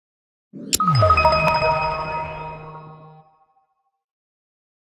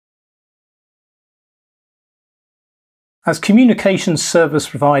As communications service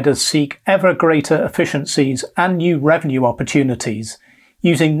providers seek ever greater efficiencies and new revenue opportunities,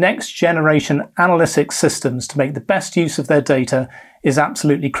 using next-generation analytics systems to make the best use of their data is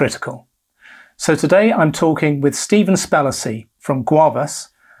absolutely critical. So today I'm talking with Stephen Spellicy from Guavus,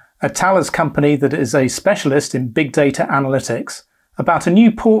 a Thales company that is a specialist in big data analytics, about a new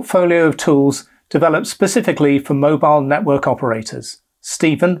portfolio of tools developed specifically for mobile network operators.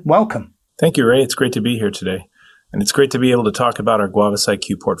 Stephen, welcome. Thank you, Ray. It's great to be here today. And it's great to be able to talk about our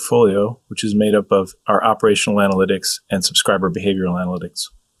Guavus-IQ portfolio, which is made up of our operational analytics and subscriber behavioral analytics.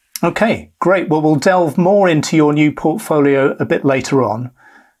 Okay, great. Well, we'll delve more into your new portfolio a bit later on.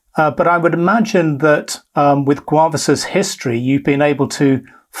 But I would imagine that with Guavus's history, you've been able to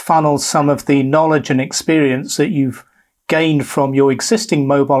funnel some of the knowledge and experience that you've gained from your existing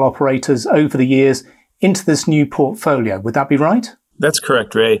mobile operators over the years into this new portfolio. Would that be right? That's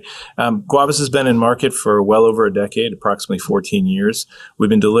correct, Ray. Guavus has been in market for well over a decade, approximately 14 years. We've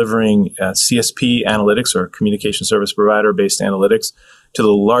been delivering CSP analytics, or communication service provider-based analytics, to the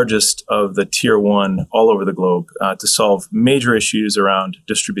largest of the tier one all over the globe to solve major issues around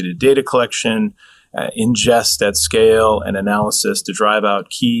distributed data collection, ingest at scale, and analysis to drive out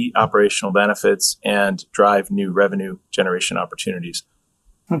key operational benefits and drive new revenue generation opportunities.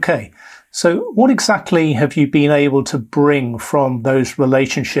 Okay, so what exactly have you been able to bring from those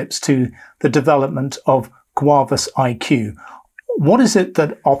relationships to the development of Guavus-IQ? What is it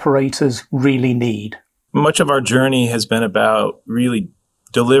that operators really need? Much of our journey has been about really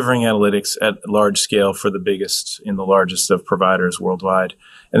delivering analytics at large scale for the biggest and the largest of providers worldwide.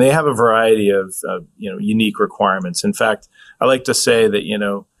 And they have a variety of unique requirements. In fact, I like to say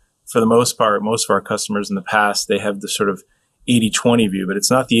that, for the most part, most of our customers in the past, they have the sort of 80-20 view, but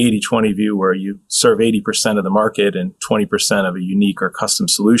it's not the 80-20 view where you serve 80% of the market and 20% of a unique or custom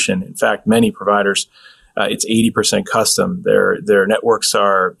solution. In fact, many providers, it's 80% custom. Their networks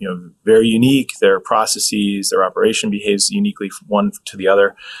are, very unique. Their processes, their operation behaves uniquely from one to the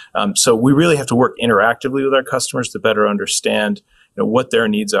other. So we really have to work interactively with our customers to better understand what their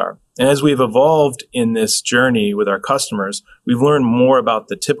needs are. And as we've evolved in this journey with our customers, we've learned more about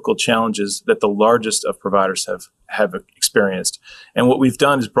the typical challenges that the largest of providers have experienced. And what we've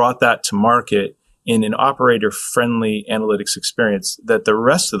done is brought that to market in an operator-friendly analytics experience that the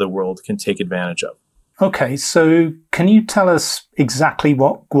rest of the world can take advantage of. Okay, so can you tell us exactly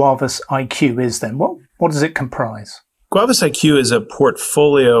what Guavus-IQ is then? What does it comprise? Guavus-IQ is a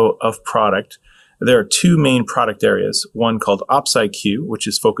portfolio of product. There are two main product areas, one called Ops-IQ, which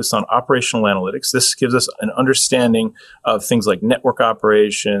is focused on operational analytics. This gives us an understanding of things like network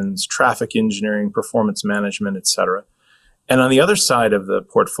operations, traffic engineering, performance management, et cetera. And on the other side of the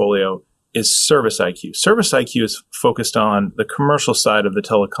portfolio is Service-IQ. Service-IQ is focused on the commercial side of the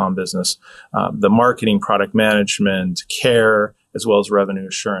telecom business, the marketing, product management, care, as well as revenue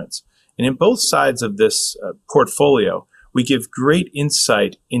assurance. And in both sides of this portfolio, we give great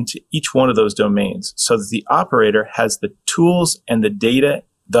insight into each one of those domains so that the operator has the tools and the data,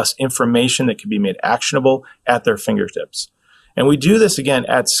 thus information that can be made actionable at their fingertips. And we do this, again,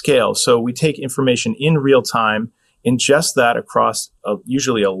 at scale. So we take information in real time, ingest that across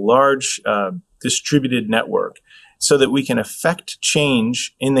usually a large distributed network so that we can affect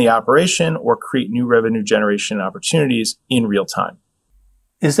change in the operation or create new revenue generation opportunities in real time.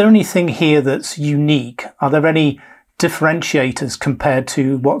 Is there anything here that's unique? Are there any differentiators compared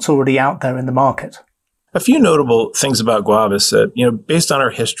to what's already out there in the market? A few notable things about Guavus, based on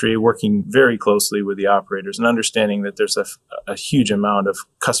our history, working very closely with the operators and understanding that there's a huge amount of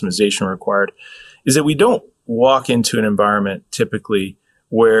customization required, is that we don't walk into an environment typically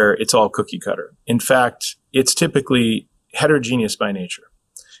where it's all cookie cutter. In fact, it's typically heterogeneous by nature.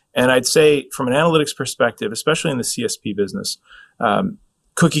 And I'd say from an analytics perspective, especially in the CSP business,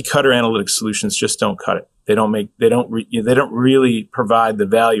 cookie cutter analytics solutions just don't cut it. They don't really provide the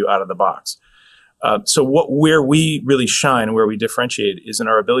value out of the box. So where we really shine, where we differentiate, is in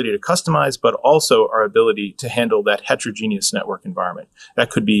our ability to customize, but also our ability to handle that heterogeneous network environment.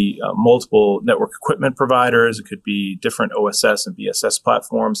 That could be multiple network equipment providers. It could be different OSS and BSS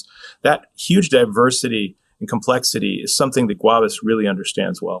platforms. That huge diversity and complexity is something that Guavus really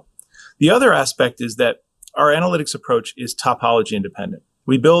understands well. The other aspect is that our analytics approach is topology independent.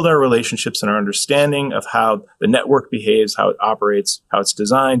 We build our relationships and our understanding of how the network behaves, how it operates, how it's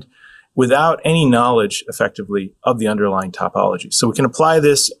designed, without any knowledge, effectively, of the underlying topology. So we can apply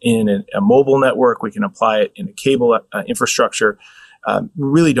this in a mobile network. We can apply it in a cable infrastructure.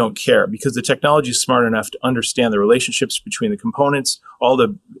 really don't care because the technology is smart enough to understand the relationships between the components, all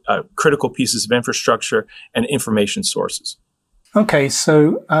the critical pieces of infrastructure, and information sources. Okay,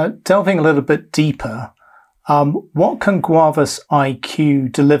 so delving a little bit deeper, what can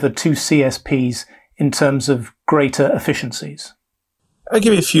Guavus-IQ deliver to CSPs in terms of greater efficiencies? I'll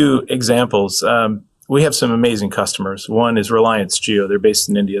give you a few examples. We have some amazing customers. One is Reliance Jio. They're based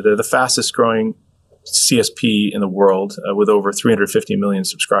in India. They're the fastest growing CSP in the world with over 350 million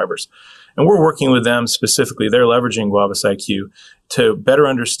subscribers. And we're working with them specifically. They're leveraging Guavus-IQ to better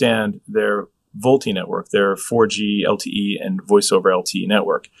understand their VoLTE network, their 4G LTE and voice over LTE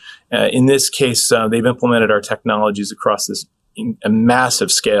network. In this case, they've implemented our technologies across this a massive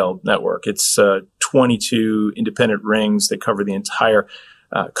scale network. It's 22 independent rings that cover the entire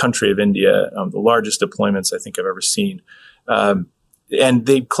country of India, the largest deployments I think I've ever seen. And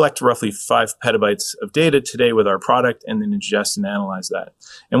they collect roughly 5 petabytes of data today with our product and then ingest and analyze that.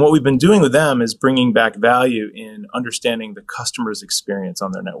 And what we've been doing with them is bringing back value in understanding the customer's experience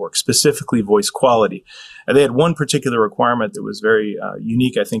on their network, specifically voice quality. And they had one particular requirement that was very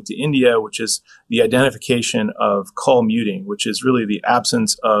unique, I think, to India, which is the identification of call muting, which is really the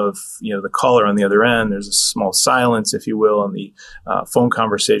absence of the caller on the other end. There's a small silence, if you will, on the phone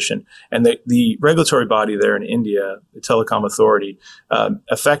conversation. And the regulatory body there in India, the Telecom Authority,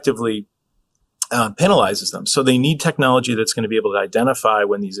 effectively penalizes them. So they need technology that's going to be able to identify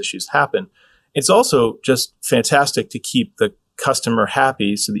when these issues happen. It's also just fantastic to keep the customer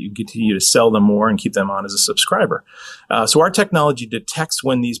happy so that you continue to sell them more and keep them on as a subscriber. So our technology detects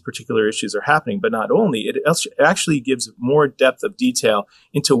when these particular issues are happening, but not only, it actually gives more depth of detail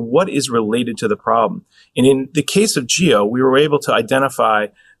into what is related to the problem. And in the case of Jio, we were able to identify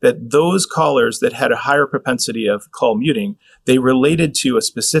that those callers that had a higher propensity of call muting, they related to a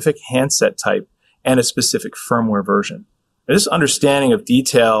specific handset type and a specific firmware version. This understanding of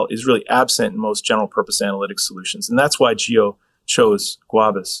detail is really absent in most general purpose analytics solutions, and that's why Jio chose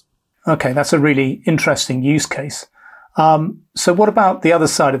Guavus. Okay, that's a really interesting use case. So what about the other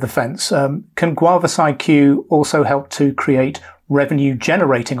side of the fence? Can Guavus-IQ also help to create revenue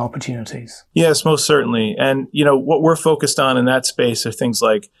generating opportunities? Yes, most certainly. And what we're focused on in that space are things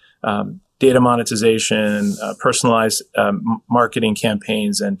like data monetization, personalized marketing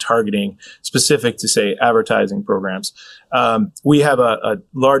campaigns, and targeting specific to, say, advertising programs. We have a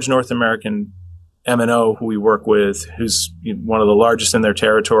large North American MNO who we work with, who's one of the largest in their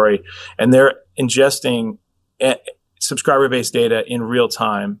territory, and they're ingesting subscriber-based data in real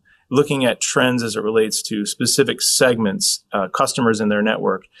time, looking at trends as it relates to specific segments, customers in their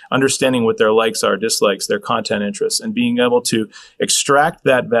network, understanding what their likes are, dislikes, their content interests, and being able to extract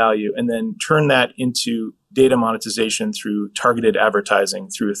that value and then turn that into data monetization through targeted advertising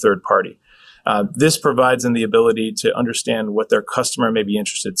through a third party. This provides them the ability to understand what their customer may be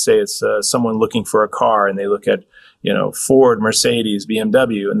interested. Say it's someone looking for a car and they look at, Ford, Mercedes,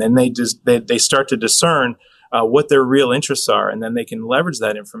 BMW, and then they start to discern what their real interests are, and then they can leverage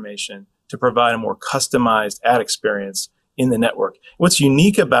that information to provide a more customized ad experience in the network. What's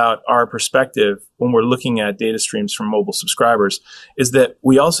unique about our perspective when we're looking at data streams from mobile subscribers is that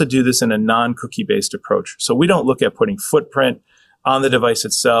we also do this in a non-cookie based approach. So we don't look at putting footprint on the device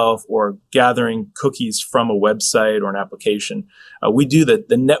itself or gathering cookies from a website or an application. We do that.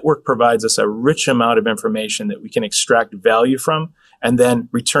 The network provides us a rich amount of information that we can extract value from and then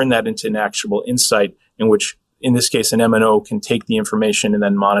return that into an actual insight in which, in this case, an MNO can take the information and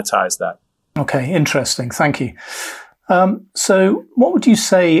then monetize that. Okay, interesting. Thank you. So what would you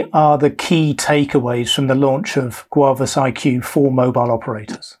say are the key takeaways from the launch of Guavus-IQ for mobile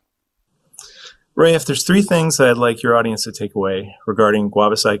operators? Ray, if there's 3 things that I'd like your audience to take away regarding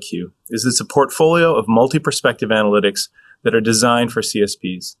Guavus-IQ, is it's a portfolio of multi-perspective analytics that are designed for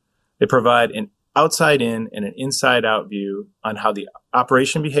CSPs. They provide an outside-in and an inside-out view on how the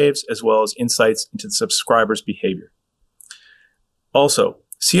operation behaves, as well as insights into the subscriber's behavior. Also,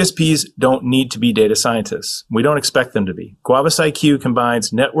 CSPs don't need to be data scientists. We don't expect them to be. Guavus-IQ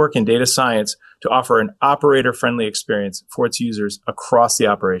combines network and data science to offer an operator-friendly experience for its users across the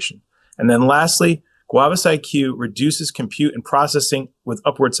operation. And then lastly, Guavus-IQ reduces compute and processing with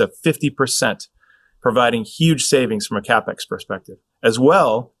upwards of 50%, providing huge savings from a CapEx perspective, as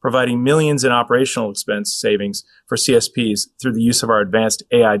well providing millions in operational expense savings for CSPs through the use of our advanced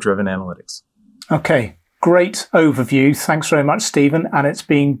AI-driven analytics. Okay, great overview. Thanks very much, Stephen. And it's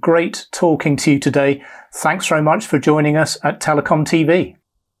been great talking to you today. Thanks very much for joining us at TelecomTV.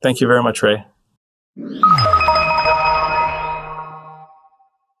 Thank you very much, Ray.